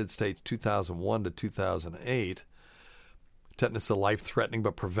the United States 2001 to 2008. Tetanus is a life-threatening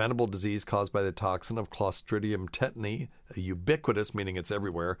but preventable disease caused by the toxin of Clostridium tetani, a ubiquitous, meaning it's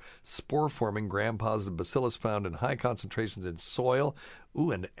everywhere, spore-forming gram-positive bacillus found in high concentrations in soil,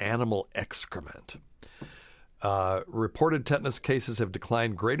 and animal excrement. Reported tetanus cases have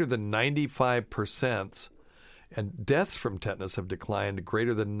declined greater than 95%, and deaths from tetanus have declined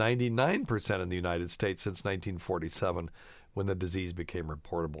greater than 99% in the United States since 1947, when the disease became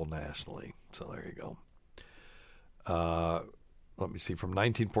reportable nationally. So there you go. Let me see, from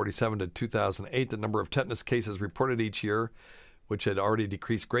 1947 to 2008, the number of tetanus cases reported each year, which had already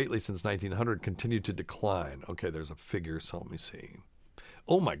decreased greatly since 1900, continued to decline. Okay, there's a figure, so let me see.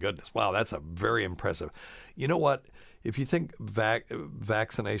 Oh, my goodness. Wow, that's a very impressive. You know what? If you think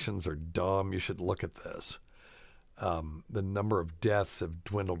vaccinations are dumb, you should look at this. The number of deaths have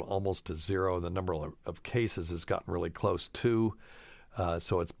dwindled almost to zero. The number of cases has gotten really close to,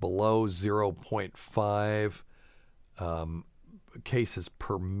 so it's below 0.5 cases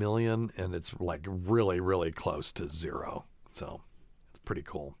per million, and it's like really, really close to zero. So it's pretty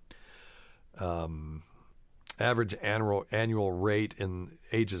cool. Average annual rate in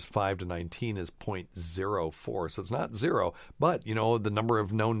ages 5 to 19 is 0.04. So it's not zero, but, the number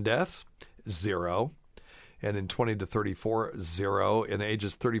of known deaths, 0. And in 20 to 34, 0. In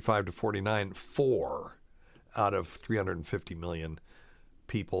ages 35 to 49, 4 out of 350 million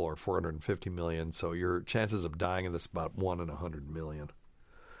people, or 450 million. So your chances of dying of this about 1 in 100 million.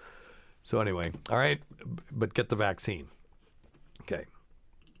 So anyway, all right, but get the vaccine. Okay.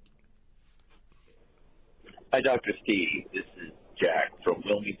 Hi, Dr. Steve. This is Jack from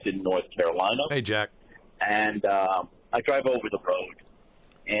Wilmington, North Carolina. Hey, Jack. And I drive over the road,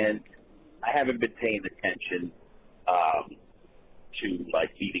 and I haven't been paying attention to,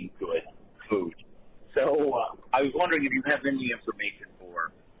 eating good food. So I was wondering if you have any information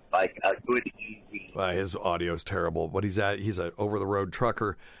for, a good, easy... His audio's terrible. But he's an over-the-road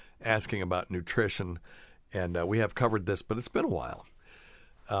trucker asking about nutrition, and we have covered this, but it's been a while.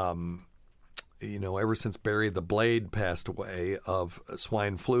 Ever since Barry the Blade passed away of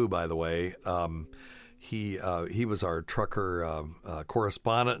swine flu, by the way, he was our trucker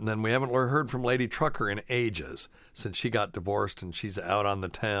correspondent, and then we haven't heard from Lady Trucker in ages since she got divorced, and she's out on the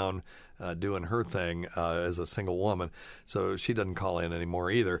town doing her thing as a single woman, so she doesn't call in anymore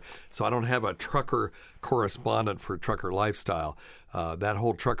either. So I don't have a trucker correspondent for Trucker Lifestyle. That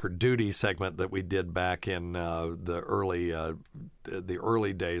whole Trucker Duty segment that we did back in the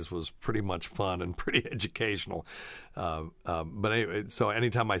early days was pretty much fun and pretty educational. But anyway, so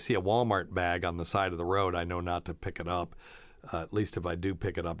anytime I see a Walmart bag on the side of the road, I know not to pick it up. At least if I do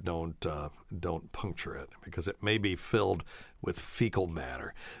pick it up, don't puncture it, because it may be filled with fecal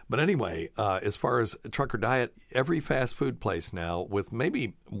matter. But anyway, as far as trucker diet, every fast food place now, with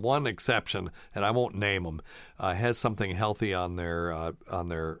maybe one exception, and I won't name them, has something healthy on their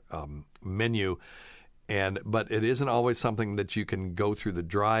menu. But it isn't always something that you can go through the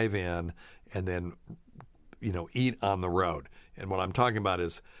drive-in and then eat on the road. And what I'm talking about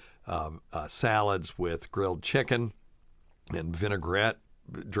is salads with grilled chicken and vinaigrette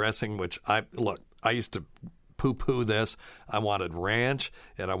dressing, which I used to poo-poo this. I wanted ranch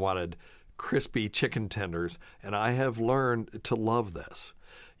and I wanted crispy chicken tenders, and I have learned to love this.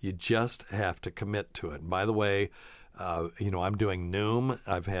 You just have to commit to it. And by the way, I'm doing Noom.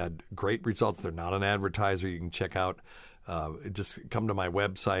 I've had great results. They're not an advertiser. You can check out just come to my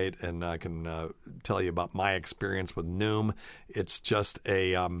website and I can tell you about my experience with Noom. It's just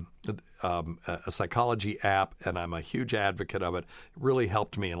a psychology app, and I'm a huge advocate of it. It really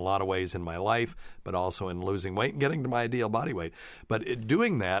helped me in a lot of ways in my life, but also in losing weight and getting to my ideal body weight. But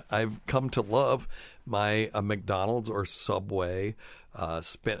doing that, I've come to love my McDonald's or Subway.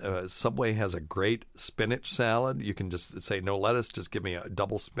 Subway has a great spinach salad. You can just say no lettuce, just give me a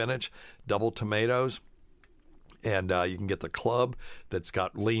double spinach, double tomatoes. And you can get the club that's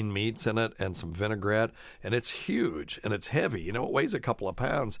got lean meats in it and some vinaigrette. And it's huge and it's heavy. You know, it weighs a couple of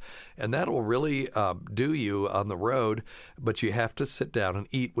pounds. And that'll really do you on the road. But you have to sit down and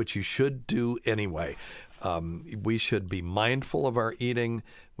eat, which you should do anyway. We should be mindful of our eating.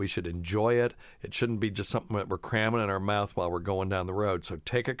 We should enjoy it. It shouldn't be just something that we're cramming in our mouth while we're going down the road. So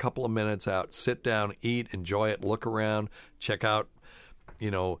take a couple of minutes out, sit down, eat, enjoy it, look around, check out,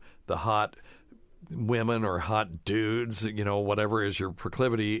 the hot women or hot dudes, whatever is your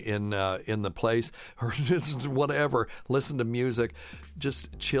proclivity in the place, or just whatever. Listen to music,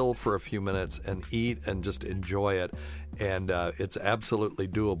 just chill for a few minutes and eat and just enjoy it. And it's absolutely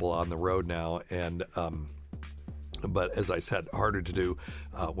doable on the road now. And but as I said, harder to do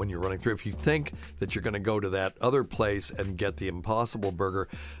when you're running through. If you think that you're going to go to that other place and get the Impossible Burger,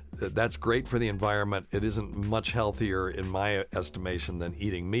 that's great for the environment. It isn't much healthier in my estimation than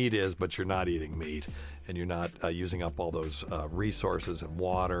eating meat is, but you're not eating meat and you're not using up all those resources and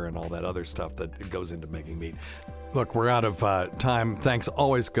water and all that other stuff that goes into making meat. Look, we're out of time. Thanks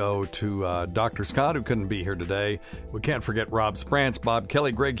always go to Dr. Scott, who couldn't be here today. We can't forget Rob Sprance, Bob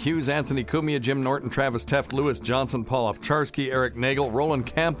Kelly, Greg Hughes, Anthony Cumia, Jim Norton, Travis Teft, Lewis Johnson, Paul Ovcharsky, Eric Nagel, Roland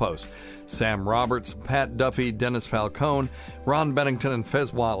Campos, Sam Roberts, Pat Duffy, Dennis Falcone, Ron Bennington, and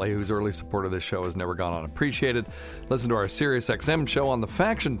Fez Watley, whose early support of this show has never gone unappreciated. Listen to our SiriusXM show on the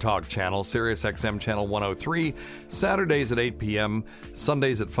Faction Talk channel, SiriusXM channel 103, Saturdays at 8 p.m.,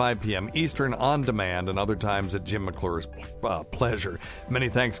 Sundays at 5 p.m. Eastern, on demand, and other times at Jim McClure's pleasure. Many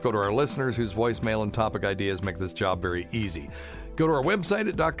thanks go to our listeners whose voicemail and topic ideas make this job very easy. Go to our website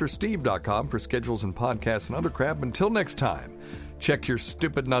at drsteve.com for schedules and podcasts and other crap. Until next time, check your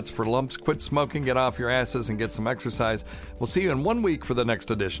stupid nuts for lumps, quit smoking, get off your asses, and get some exercise. We'll see you in 1 week for the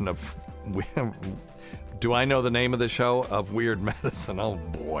next edition of... Do I know the name of the show? Of Weird Medicine. Oh,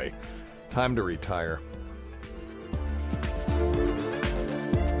 boy. Time to retire.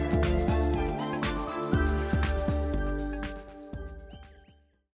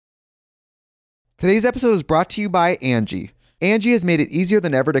 Today's episode is brought to you by Angie. Angie has made it easier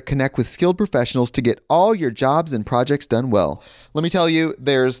than ever to connect with skilled professionals to get all your jobs and projects done well. Let me tell you,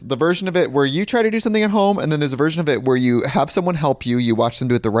 there's the version of it where you try to do something at home, and then there's a version of it where you have someone help you, you watch them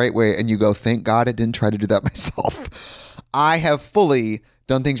do it the right way, and you go, thank God I didn't try to do that myself. I have fully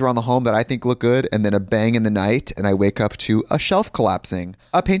done things around the home that I think look good, and then a bang in the night, and I wake up to a shelf collapsing,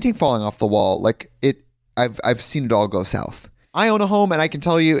 a painting falling off the wall. I've seen it all go south. I own a home, and I can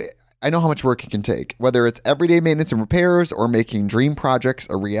tell you, I know how much work it can take. Whether it's everyday maintenance and repairs or making dream projects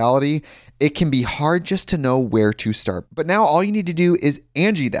a reality, it can be hard just to know where to start. But now all you need to do is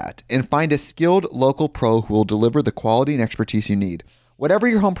Angie that and find a skilled local pro who will deliver the quality and expertise you need. Whatever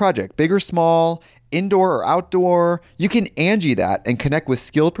your home project, big or small, indoor or outdoor, you can Angie that and connect with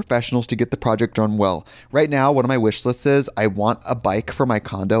skilled professionals to get the project done well. Right now, one of my wish lists is I want a bike for my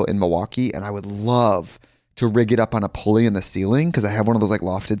condo in Milwaukee, and I would love to rig it up on a pulley in the ceiling because I have one of those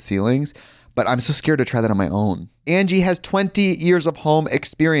lofted ceilings, but I'm so scared to try that on my own. Angie has 20 years of home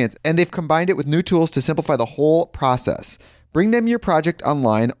experience, and they've combined it with new tools to simplify the whole process. Bring them your project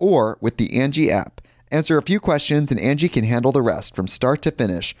online or with the Angie app. Answer a few questions and Angie can handle the rest from start to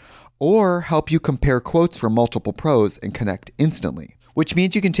finish, or help you compare quotes from multiple pros and connect instantly, which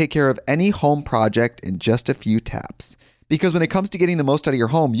means you can take care of any home project in just a few taps. Because when it comes to getting the most out of your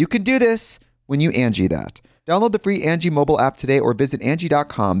home, you can do this when you Angie that. Download the free Angie mobile app today or visit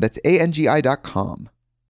Angie.com. That's ANGI.com.